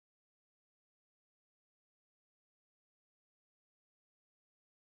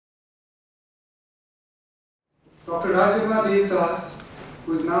Dr. Devadas,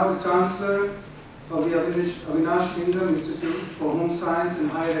 who is now the Chancellor of the Avinash Lingam Institute for Home Science and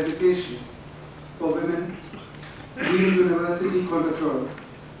Higher Education for Women, Dean University, Coimbatore,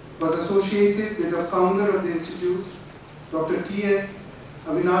 was associated with the founder of the institute, Dr. T.S.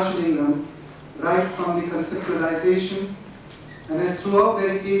 Avinash Lingam, right from the conceptualization, and has throughout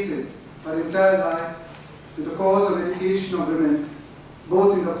dedicated her entire life to the cause of education of women,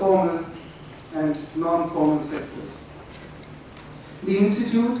 both in the formal and non-formal sectors. The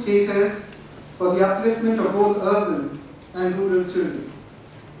institute caters for the upliftment of both urban and rural children.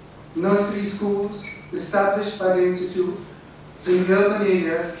 Nursery schools established by the institute in the urban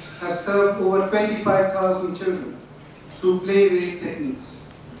areas have served over 25,000 children through play-based techniques,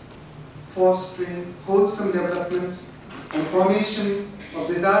 fostering wholesome development and formation of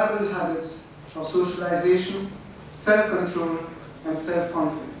desirable habits of socialization, self-control, and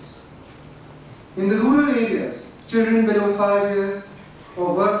self-confidence. In the rural areas, children below 5 years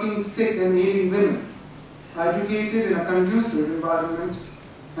or working sick and ailing women are educated in a conducive environment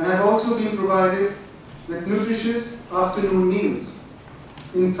and have also been provided with nutritious afternoon meals.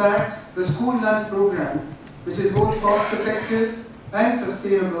 In fact, the school lunch program, which is both cost-effective and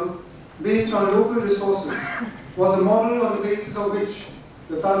sustainable based on local resources, was a model on the basis of which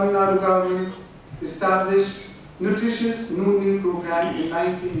the Tamil Nadu government established nutritious noon meal program in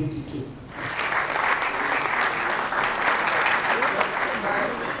 1982.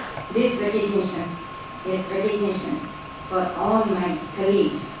 This recognition is recognition for all my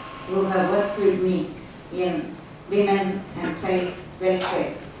colleagues who have worked with me in women and child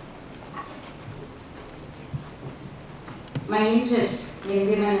welfare. My interest in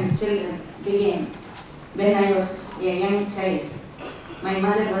women and children began when I was a young child. My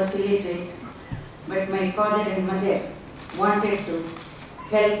mother was illiterate, but my father and mother wanted to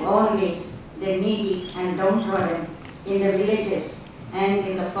help always the needy and downtrodden in the villages and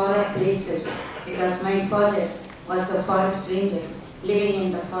in the far places, because my father was a forest ranger living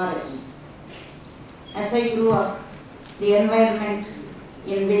in the forest. As I grew up, the environment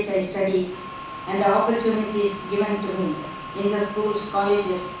in which I studied and the opportunities given to me in the schools,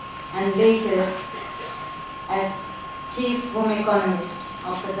 colleges, and later as Chief Home Economist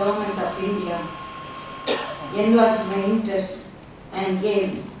of the Government of India enlarged my interest and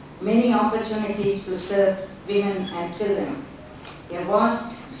gave many opportunities to serve women and children. A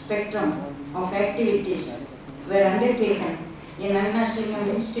vast spectrum of activities were undertaken in Avinash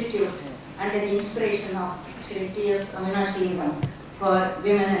Lingam Institute under the inspiration of Sri T.S. Avinash Lingam for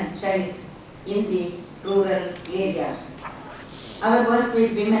women and child in the rural areas. Our work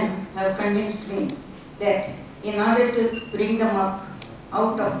with women have convinced me that in order to bring them up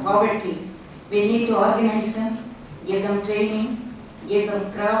out of poverty, we need to organize them, give them training, give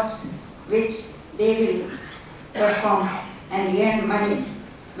them crafts which they will perform and earn money.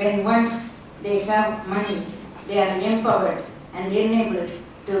 When once they have money, they are empowered and enabled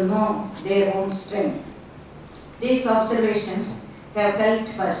to know their own strength. These observations have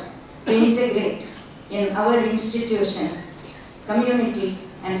helped us to integrate in our institution community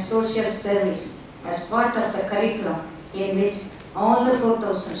and social service as part of the curriculum, in which all the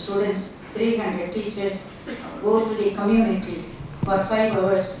 4,000 students, 300 teachers go to the community for 5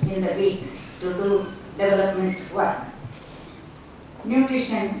 hours in the week to do development work.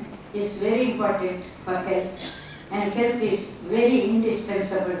 Nutrition is very important for health, and health is very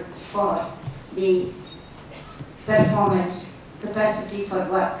indispensable for the performance, capacity for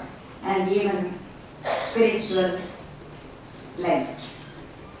work, and even spiritual life.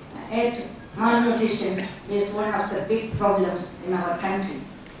 Yet, malnutrition is one of the big problems in our country.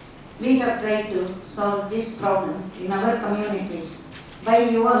 We have tried to solve this problem in our communities by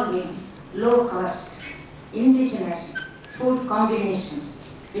evolving low-cost, indigenous food combinations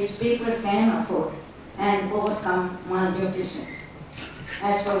which people can afford and overcome malnutrition.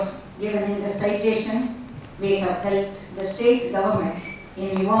 As was given in the citation, we have helped the state government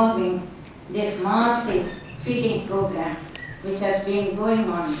in evolving this massive feeding program which has been going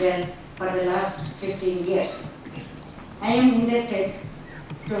on well for the last 15 years. I am indebted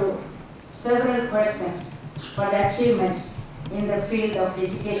to several persons for the achievements in the field of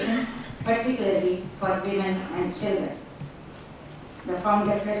education, particularly for women and children. The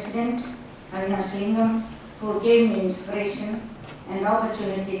founder president, Avinash Lingam, who gave me inspiration and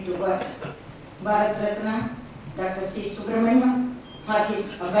opportunity to work. Bharat Ratna, Dr. C. Subramaniam, for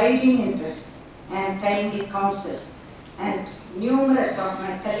his abiding interest and timely counsels, and numerous of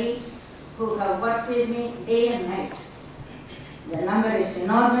my colleagues who have worked with me day and night. The number is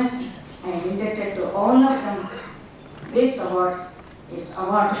enormous. I am indebted to all of them. This award is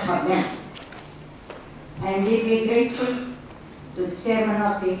award for them. I am deeply grateful to the chairman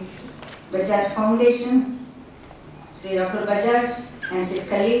of the Bajaj Foundation, Sri Rahul Bajaj, and his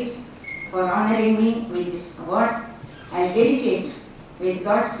colleagues for honoring me with this award. I dedicate, with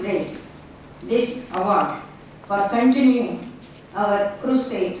God's grace, this award for continuing our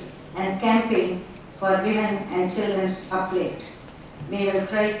crusade and campaign for women and children's uplift. We will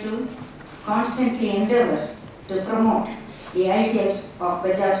try to constantly endeavor to promote the ideals of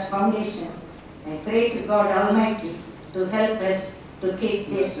Bajaj Foundation. I pray to God Almighty to help us to keep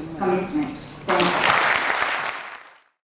this commitment. Thank you.